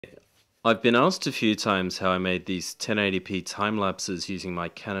I've been asked a few times how I made these 1080p time lapses using my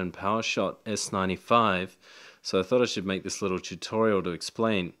Canon PowerShot S95, so I thought I should make this little tutorial to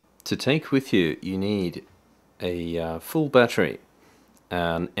explain. To take with you, you need a full battery,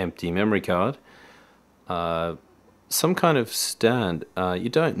 an empty memory card, some kind of stand. You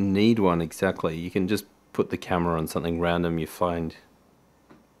don't need one exactly. You can just put the camera on something random you find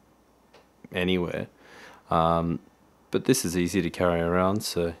anywhere. But this is easy to carry around,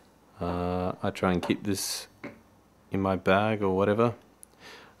 so I try and keep this in my bag or whatever.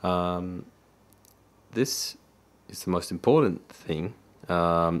 This is the most important thing.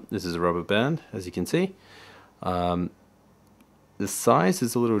 This is a rubber band, as you can see. The size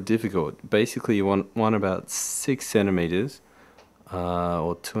is a little difficult. Basically, you want one about 6 centimeters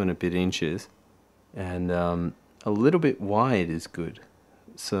or 2 and a bit inches, and a little bit wide is good.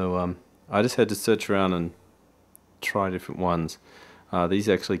 So I just had to search around and try different ones. These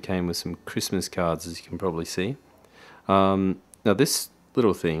actually came with some Christmas cards, as you can probably see. Now this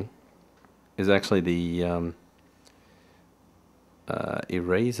little thing is actually the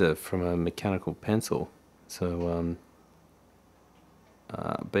eraser from a mechanical pencil. So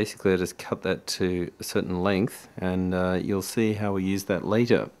basically I just cut that to a certain length, and you'll see how we use that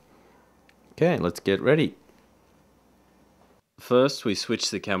later. Okay, let's get ready. First we switch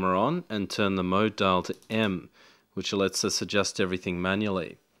the camera on and turn the mode dial to M, which lets us adjust everything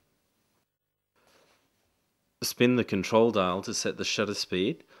manually. Spin the control dial to set the shutter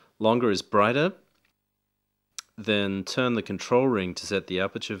speed. Longer is brighter. Then turn the control ring to set the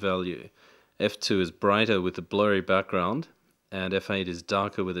aperture value. F2 is brighter with a blurry background, and F8 is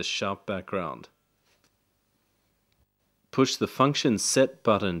darker with a sharp background. Push the function set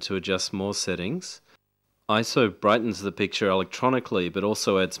button to adjust more settings. ISO brightens the picture electronically but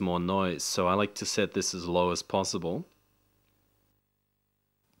also adds more noise, so I like to set this as low as possible.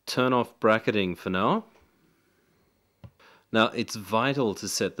 Turn off bracketing for now. Now it's vital to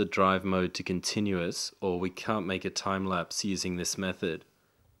set the drive mode to continuous, or we can't make a time lapse using this method.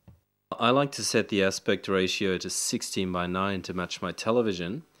 I like to set the aspect ratio to 16:9 to match my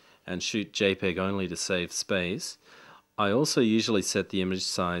television and shoot JPEG only to save space. I also usually set the image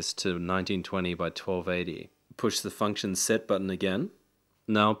size to 1920 by 1280. Push the function set button again.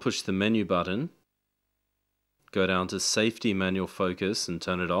 Now push the menu button. Go down to safety manual focus and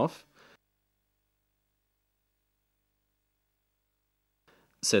turn it off.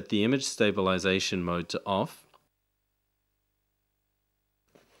 Set the image stabilization mode to off.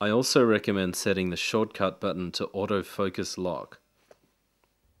 I also recommend setting the shortcut button to autofocus lock.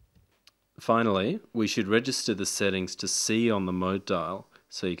 Finally, we should register the settings to C on the mode dial,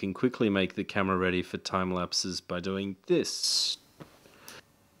 so you can quickly make the camera ready for time lapses by doing this.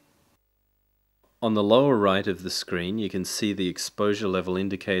 On the lower right of the screen, you can see the exposure level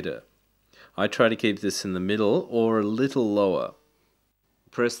indicator. I try to keep this in the middle or a little lower.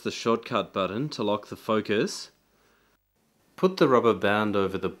 Press the shortcut button to lock the focus. Put the rubber band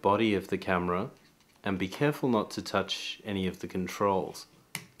over the body of the camera and be careful not to touch any of the controls.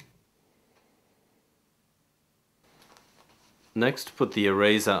 Next, put the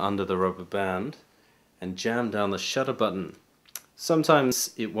eraser under the rubber band and jam down the shutter button.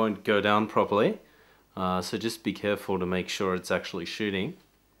 Sometimes it won't go down properly, so just be careful to make sure it's actually shooting.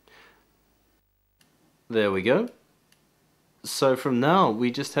 There we go. So from now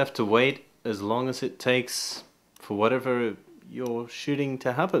we just have to wait as long as it takes for whatever you're shooting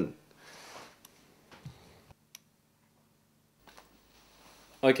to happen.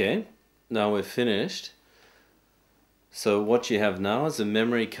 Okay, now we're finished. So what you have now is a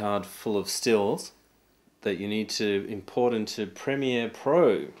memory card full of stills that you need to import into Premiere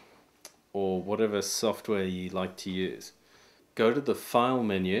Pro or whatever software you like to use. Go to the File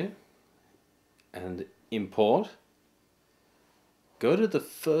menu and Import. Go to the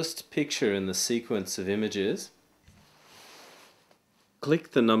first picture in the sequence of images.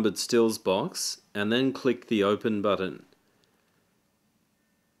 Click the numbered stills box and then click the Open button.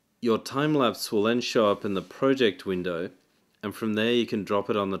 Your time-lapse will then show up in the project window, and from there you can drop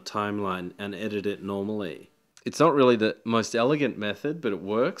it on the timeline and edit it normally. It's not really the most elegant method, but it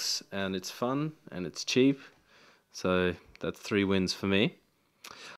works and it's fun and it's cheap, so that's 3 wins for me.